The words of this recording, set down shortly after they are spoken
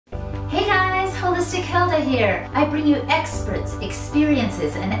Holistic Hilda here. I bring you experts,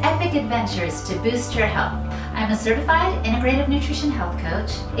 experiences, and epic adventures to boost your health. I'm a certified integrative nutrition health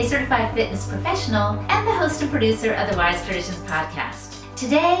coach, a certified fitness professional, and the host and producer of the Wise Traditions podcast.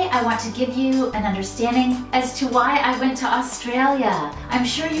 Today, I want to give you an understanding as to why I went to Australia. I'm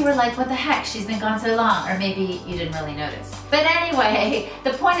sure you were like, what the heck, she's been gone so long, or maybe you didn't really notice. But anyway,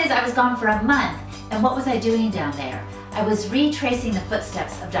 the point is I was gone for a month, and what was I doing down there? I was retracing the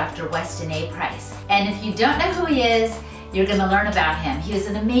footsteps of Dr. Weston A. Price. And if you don't know who he is, you're gonna learn about him. He was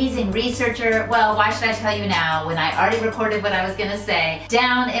an amazing researcher. Well, why should I tell you now when I already recorded what I was gonna say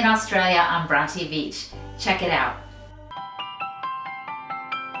down in Australia on Bronte Beach. Check it out.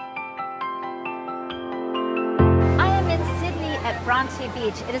 I am in Sydney at Bronte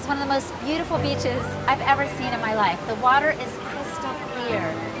Beach. It is one of the most beautiful beaches I've ever seen in my life. The water is crystal clear.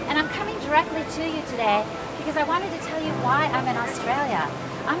 And I'm coming directly to you today because I wanted to tell you why I'm in Australia.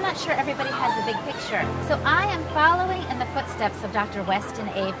 I'm not sure everybody has a big picture. So I am following in the footsteps of Dr. Weston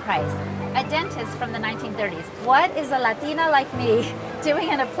A. Price, a dentist from the 1930s. What is a Latina like me doing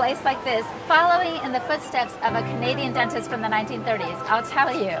in a place like this, following in the footsteps of a Canadian dentist from the 1930s? I'll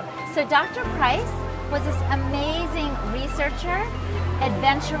tell you. So Dr. Price was this amazing researcher,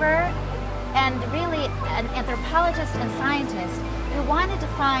 adventurer, and really an anthropologist and scientist who wanted to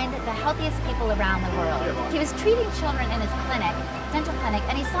find the healthiest people around the world. He was treating children in his clinic, dental clinic,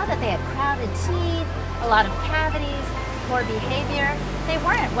 and he saw that they had crowded teeth, a lot of cavities, poor behavior. They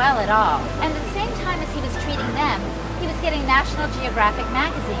weren't well at all. And at the same time as he was treating them, he was getting National Geographic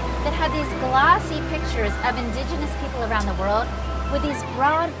magazine that had these glossy pictures of indigenous people around the world with these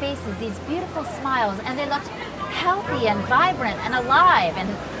broad faces, these beautiful smiles, and they looked healthy and vibrant and alive.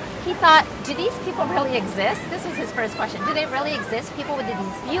 And he thought, do these people really exist? This was his first question. Do they really exist? People with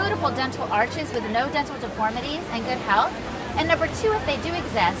these beautiful dental arches with no dental deformities and good health? And number two, if they do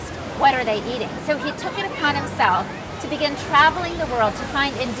exist, what are they eating? So he took it upon himself to begin traveling the world to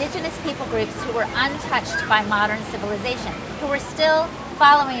find indigenous people groups who were untouched by modern civilization, who were still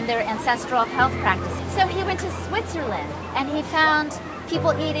following their ancestral health practices. So he went to Switzerland and he found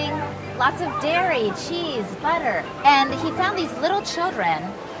people eating lots of dairy, cheese, butter. And he found these little children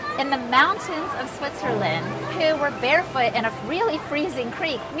in the mountains of Switzerland who were barefoot in a really freezing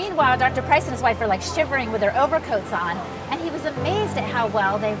creek. Meanwhile, Dr. Price and his wife were like shivering with their overcoats on, and he was amazed at how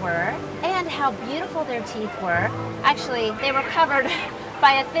well they were and how beautiful their teeth were. Actually, they were covered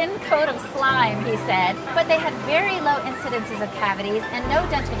by a thin coat of slime, he said, but they had very low incidences of cavities and no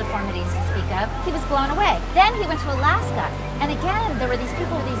dental deformities to speak of. He was blown away. Then he went to Alaska, and again, there were these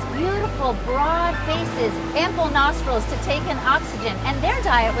people with these beautiful, broad faces, ample nostrils to take in oxygen, and their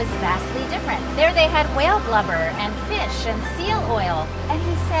diet was vastly different. There they had whale blubber and fish and seal oil, and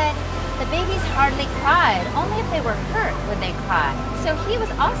he said the babies hardly cried. Only if they were hurt would they cry. So he was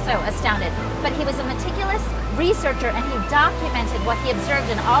also astounded, but he was a meticulous researcher and he documented what he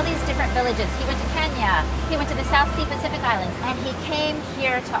observed in all these different villages. He went to Kenya, he went to the South Sea Pacific Islands, and he came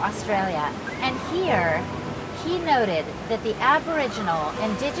here to Australia. And here, he noted that the Aboriginal,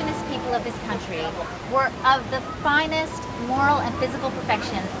 indigenous people of this country were of the finest moral and physical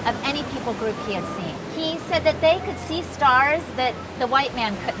perfection of any people group he had seen. He said that they could see stars that the white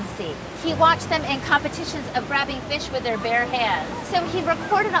man couldn't see. He watched them in competitions of grabbing fish with their bare hands. So he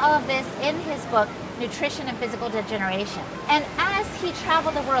recorded all of this in his book, Nutrition and Physical Degeneration. And as he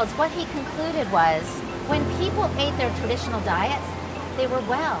traveled the world, what he concluded was, when people ate their traditional diets, they were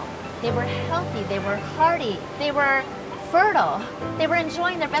well. They were healthy, they were hearty, they were fertile, they were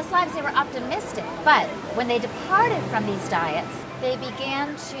enjoying their best lives, they were optimistic. But when they departed from these diets, they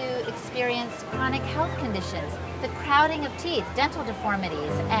began to experience chronic health conditions, the crowding of teeth, dental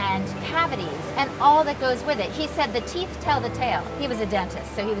deformities, and cavities, and all that goes with it. He said the teeth tell the tale. He was a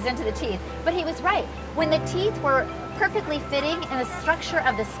dentist, so he was into the teeth, but he was right. When the teeth were perfectly fitting in the structure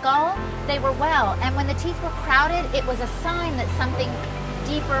of the skull, they were well, and when the teeth were crowded, it was a sign that something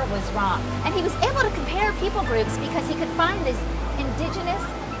deeper was wrong. And he was able to compare people groups because he could find these indigenous,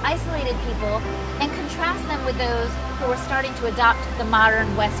 isolated people and contrast them with those who were starting to adopt the modern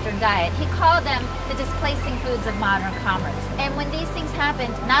Western diet. He called them the displacing foods of modern commerce. And when these things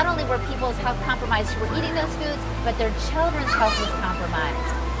happened, not only were people's health compromised who were eating those foods, but their children's health was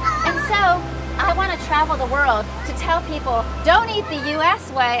compromised. And so I want to travel the world to tell people, don't eat the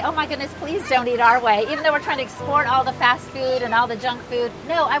US way. Oh my goodness, please don't eat our way. Even though we're trying to export all the fast food and all the junk food.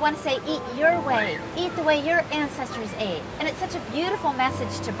 No, I want to say, eat your way. Eat the way your ancestors ate. And it's such a beautiful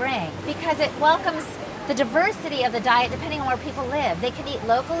message to bring because it welcomes the diversity of the diet depending on where people live. They can eat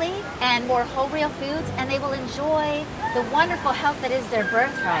locally and more whole real foods, and they will enjoy the wonderful health that is their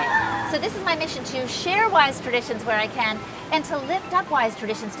birthright. So this is my mission, to share wise traditions where I can, and to lift up wise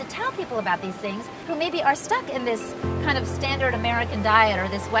traditions, to tell people about these things who maybe are stuck in this kind of standard American diet or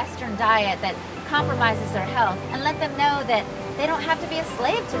this Western diet that compromises their health, and let them know that they don't have to be a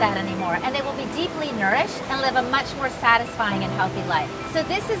slave to that anymore, and they will be deeply nourished and live a much more satisfying and healthy life. So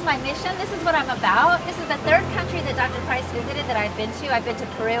this is my mission. This is what I'm about. This is the third country that Dr. Price visited that I've been to. I've been to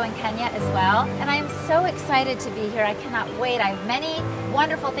Peru and Kenya as well, and I am so excited to be here. I cannot wait. I have many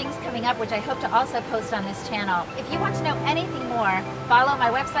wonderful things coming up, which I hope to also post on this channel. If you want to know anything more, follow my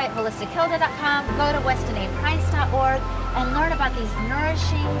website, holistichilda.com, go to westinaprice.org, and learn about these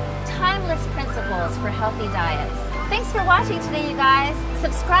nourishing, timeless principles for healthy diets. Thanks for watching today, you guys.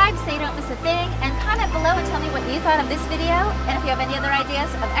 Subscribe so you don't miss a thing, and comment below and tell me what you thought of this video, and if you have any other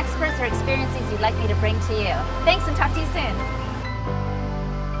ideas of experts or experiences you'd like me to bring to you. Thanks, and talk to you soon.